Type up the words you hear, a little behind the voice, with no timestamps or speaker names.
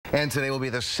And today will be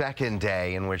the second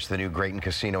day in which the new Graton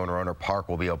Casino in Roanoke Park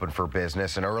will be open for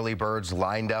business, and early birds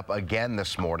lined up again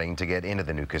this morning to get into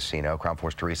the new casino. Crown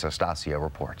 4's Teresa Stasio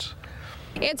reports.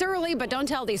 It's early, but don't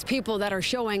tell these people that are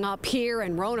showing up here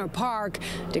in Roanoke Park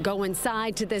to go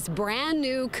inside to this brand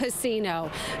new casino.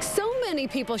 So many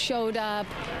people showed up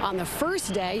on the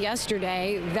first day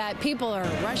yesterday that people are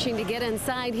rushing to get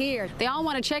inside here. They all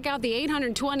want to check out the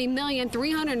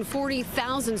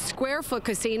 820,340,000 square foot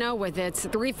casino with its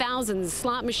 3,000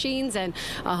 slot machines and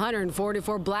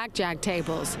 144 blackjack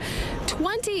tables.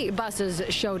 20 buses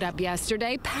showed up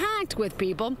yesterday, packed with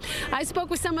people. I spoke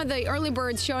with some of the early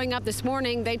birds showing up this morning.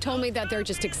 They told me that they're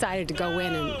just excited to go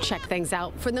in and check things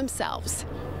out for themselves.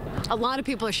 A lot of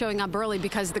people are showing up early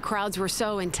because the crowds were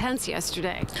so intense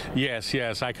yesterday.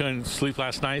 Yes. I couldn't sleep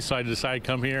last night, so I decided to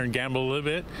come here and gamble a little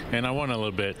bit, and I won a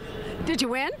little bit. Did you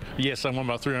win? Yes, I won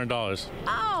about $300.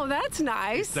 Oh, that's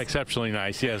nice. It's exceptionally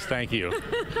nice. Yes, thank you.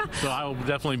 So I will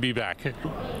definitely be back.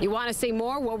 You want to see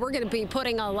more? Well, we're going to be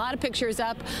putting a lot of pictures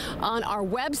up on our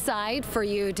website for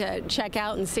you to check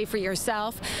out and see for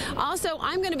yourself. Also,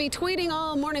 I'm going to be tweeting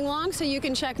all morning long, so you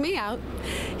can check me out.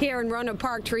 Here in Roanoke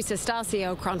Park, Teresa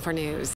Stasio, Crown 4 News.